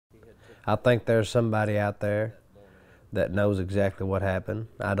I think there's somebody out there that knows exactly what happened.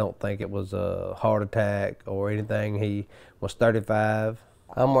 I don't think it was a heart attack or anything. He was 35.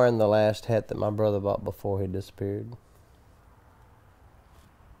 I'm wearing the last hat that my brother bought before he disappeared.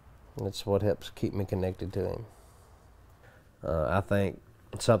 That's what helps keep me connected to him. I think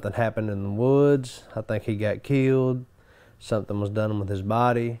something happened in the woods. I think he got killed. Something was done with his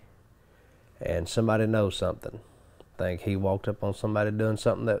body. And somebody knows something. I think he walked up on somebody doing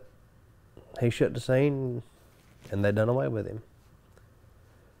something that he shouldn't have seen, and they done away with him.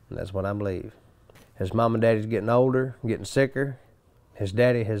 And that's what I believe. His mom and daddy's getting older, getting sicker. His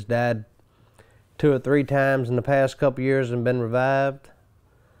daddy has died 2 or 3 times in the past couple years and been revived.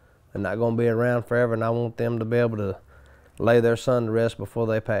 They're not going to be around forever, and I want them to be able to lay their son to rest before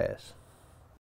they pass.